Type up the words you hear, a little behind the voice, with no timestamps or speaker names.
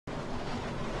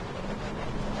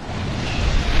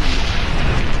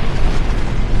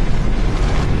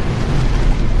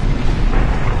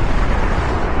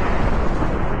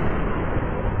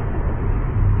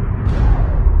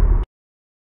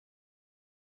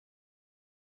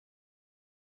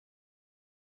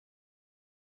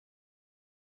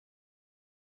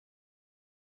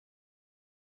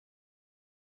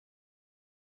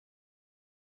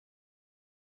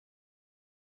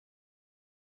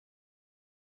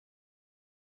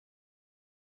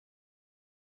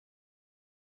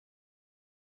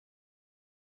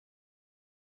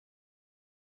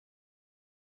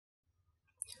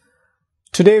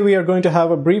Today we are going to have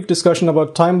a brief discussion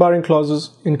about time barring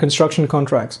clauses in construction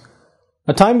contracts.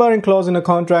 A time barring clause in a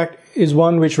contract is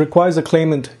one which requires a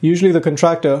claimant, usually the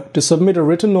contractor, to submit a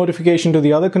written notification to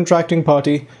the other contracting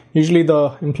party, usually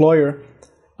the employer,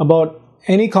 about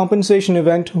any compensation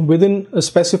event within a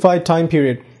specified time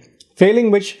period,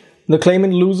 failing which the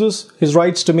claimant loses his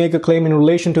rights to make a claim in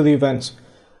relation to the events.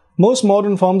 Most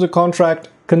modern forms of contract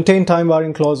contain time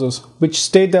barring clauses, which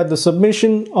state that the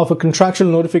submission of a contractual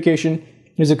notification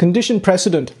is a condition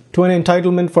precedent to an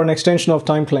entitlement for an extension of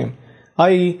time claim,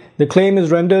 i.e., the claim is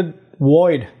rendered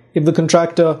void if the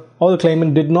contractor or the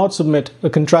claimant did not submit a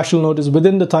contractual notice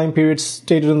within the time period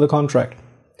stated in the contract.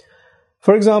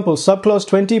 For example, subclause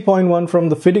 20.1 from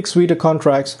the Fidic suite of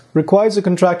contracts requires the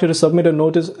contractor to submit a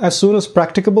notice as soon as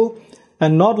practicable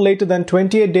and not later than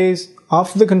 28 days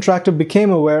after the contractor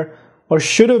became aware or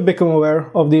should have become aware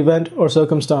of the event or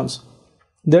circumstance.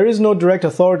 There is no direct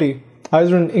authority,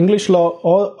 either in English law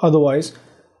or otherwise,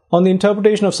 on the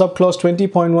interpretation of subclause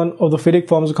 20.1 of the Fidic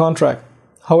forms of contract.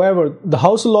 However, the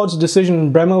House of Lords decision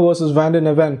in Bremer v. Van den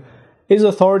Even is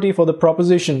authority for the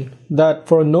proposition that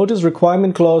for a notice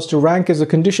requirement clause to rank as a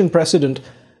condition precedent,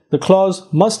 the clause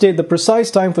must state the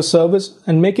precise time for service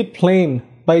and make it plain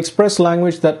by express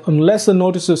language that unless the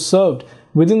notice is served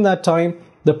within that time,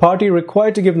 the party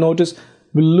required to give notice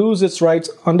will lose its rights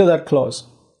under that clause.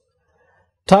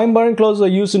 Time barring clauses are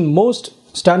used in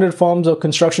most standard forms of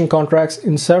construction contracts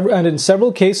in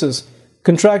several cases,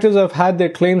 contractors have had their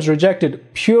claims rejected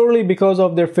purely because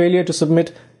of their failure to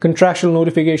submit contractual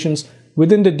notifications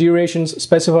within the durations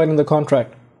specified in the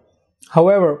contract.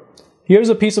 However, here's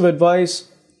a piece of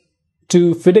advice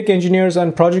to Fidic engineers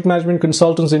and project management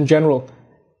consultants in general.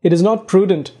 It is not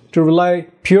prudent to rely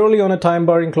purely on a time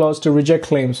barring clause to reject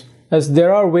claims, as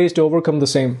there are ways to overcome the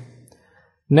same.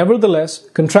 Nevertheless,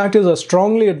 contractors are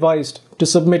strongly advised to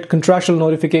submit contractual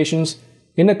notifications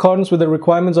in accordance with the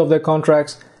requirements of their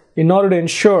contracts in order to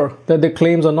ensure that their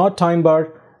claims are not time barred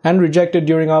and rejected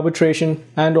during arbitration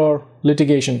and/or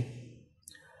litigation.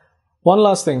 One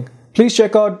last thing, please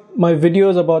check out my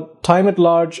videos about time at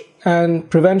large and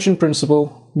prevention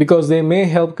principle because they may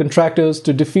help contractors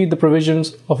to defeat the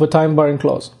provisions of a time barring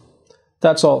clause.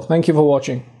 That's all. Thank you for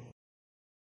watching.